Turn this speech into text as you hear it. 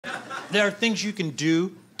there are things you can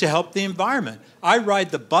do to help the environment. I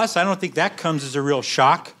ride the bus. I don't think that comes as a real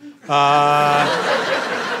shock.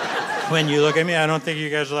 When you look at me, I don't think you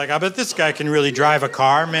guys are like, I bet this guy can really drive a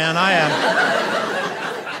car. Man,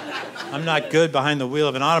 I'm not good behind the wheel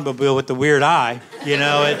of an automobile with the weird eye. You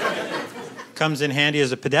know, it comes in handy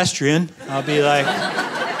as a pedestrian. I'll be like,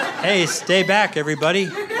 hey, stay back, everybody.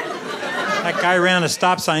 That guy ran a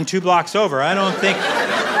stop sign 2 blocks over. I don't think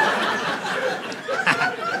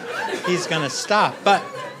he's gonna stop. But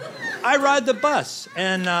I ride the bus,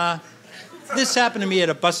 and this happened to me at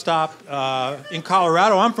a bus stop in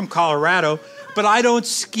Colorado. I'm from Colorado, but I don't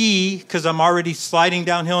ski because I'm already sliding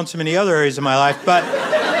downhill in so many other areas of my life. But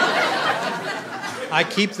I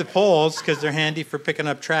keep the poles because they're handy for picking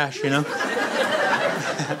up trash, you know?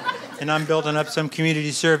 And I'm building up some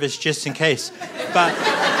community service just in case. But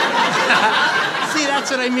see, that's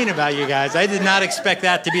what I mean about you guys. I did not expect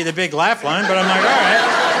that to be the big laugh line, but I'm like, all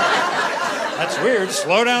right, that's weird.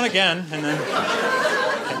 Slow down again, and then...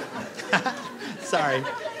 Sorry,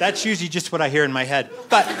 that's usually just what I hear in my head.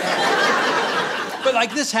 But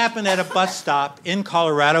like this happened at a bus stop in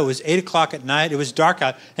Colorado. It was 8 o'clock at night. It was dark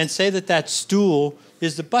out. And say that stool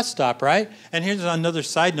is the bus stop, right? And here's another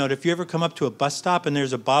side note. If you ever come up to a bus stop and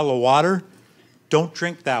there's a bottle of water, don't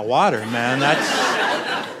drink that water, man.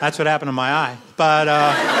 That's what happened to my eye. But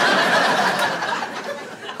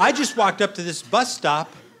I just walked up to this bus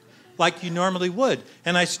stop like you normally would.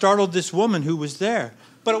 And I startled this woman who was there.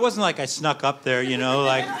 But it wasn't like I snuck up there, you know,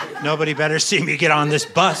 like nobody better see me get on this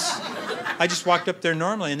bus. I just walked up there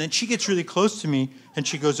normally, and then she gets really close to me, and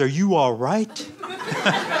she goes, are you all right?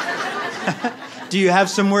 Do you have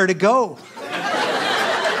somewhere to go?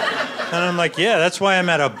 And I'm like, yeah, that's why I'm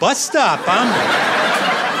at a bus stop.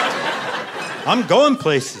 I'm going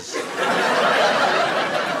places.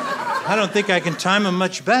 I don't think I can time them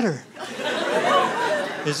much better.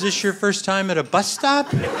 Is this your first time at a bus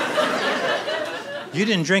stop? You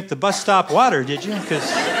didn't drink the bus stop water, did you? Because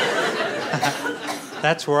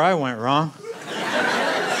that's where I went wrong.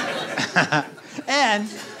 And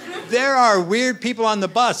there are weird people on the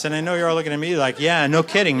bus, and I know you're all looking at me like, yeah, no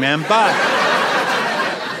kidding, man, but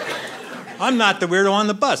I'm not the weirdo on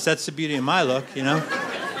the bus. That's the beauty of my look, you know?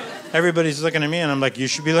 Everybody's looking at me, and I'm like, you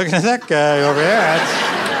should be looking at that guy over there.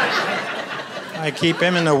 I keep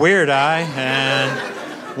him in the weird eye, and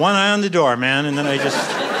one eye on the door, man, and then I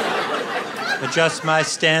just adjust my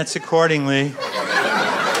stance accordingly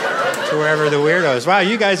to wherever the weirdo is. Wow,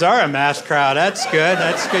 you guys are a masked crowd. That's good.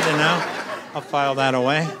 That's good to know. I'll file that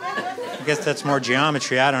away. I guess that's more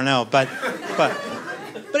geometry. I don't know. But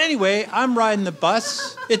anyway, I'm riding the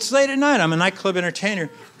bus. It's late at night. I'm a nightclub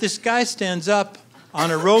entertainer. This guy stands up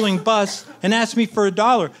on a rolling bus and asks me for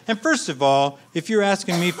 $1. And first of all, if you're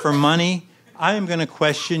asking me for money, I am going to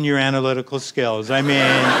question your analytical skills. I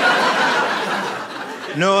mean...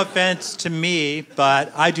 No offense to me,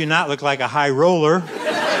 but I do not look like a high roller.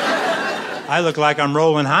 I look like I'm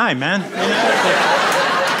rolling high, man. You know,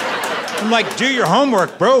 I'm like, do your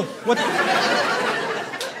homework, bro. What?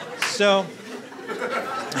 So,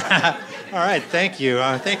 all right, thank you.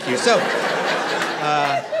 Thank you. So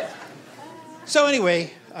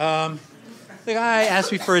anyway, the guy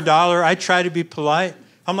asked me for $1. I try to be polite.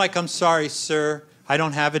 I'm like, I'm sorry, sir. I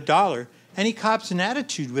don't have $1. And he cops an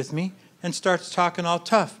attitude with me and starts talking all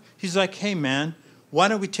tough. He's like, hey, man, why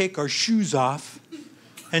don't we take our shoes off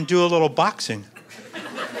and do a little boxing?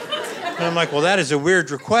 And I'm like, well, that is a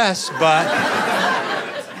weird request, but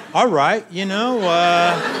all right, you know,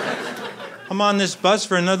 I'm on this bus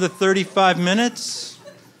for another 35 minutes.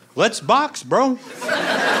 Let's box, bro.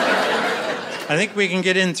 I think we can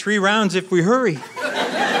get in 3 rounds if we hurry.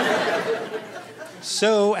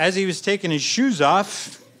 So as he was taking his shoes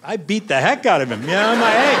off, I beat the heck out of him. You know, I'm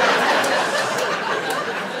like, hey.